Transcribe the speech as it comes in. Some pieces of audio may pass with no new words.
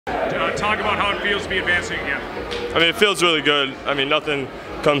talk about how it feels to be advancing again. I mean, it feels really good. I mean, nothing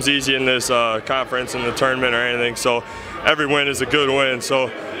comes easy in this conference and the tournament or anything, so every win is a good win. So,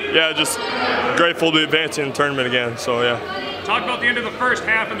 yeah, just grateful to be advancing in the tournament again, so yeah. Talk about the end of the first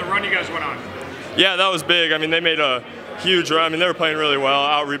half and the run you guys went on. Yeah, that was big. I mean, they made a huge run. I mean, they were playing really well,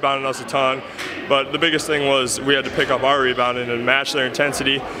 out-rebounding us a ton, but the biggest thing was we had to pick up our rebounding and match their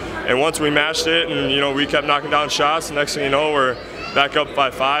intensity, and once we matched it and, you know, we kept knocking down shots, the next thing you know, we're back up by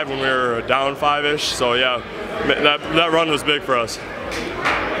 5 when we were down 5-ish, so yeah, that run was big for us.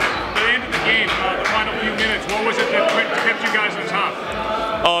 At the end of the game, the final few minutes, what was it that kept you guys on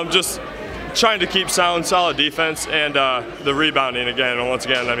top? Just trying to keep solid defense and the rebounding again. And once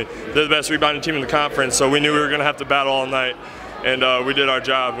again, I mean, they're the best rebounding team in the conference, so we knew we were going to have to battle all night, and we did our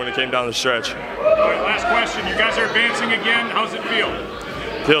job when it came down the stretch. All right, last question. You guys are advancing again. How's it feel?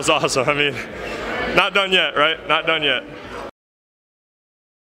 Feels awesome. I mean, not done yet, right? Not done yet.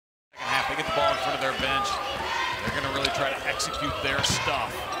 Second half, they get the ball in front of their bench. They're going to really try to execute their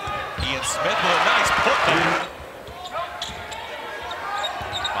stuff. Ian Smith with a nice putback.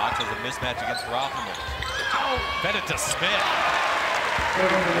 Fox has a mismatch against Rotherham. Fed it to Smith.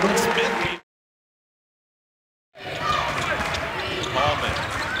 Smith beat Coleman.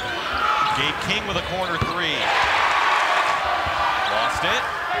 Gabe King with a corner 3. Lost it.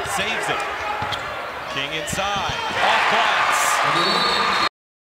 Saves it. King inside. Off glass.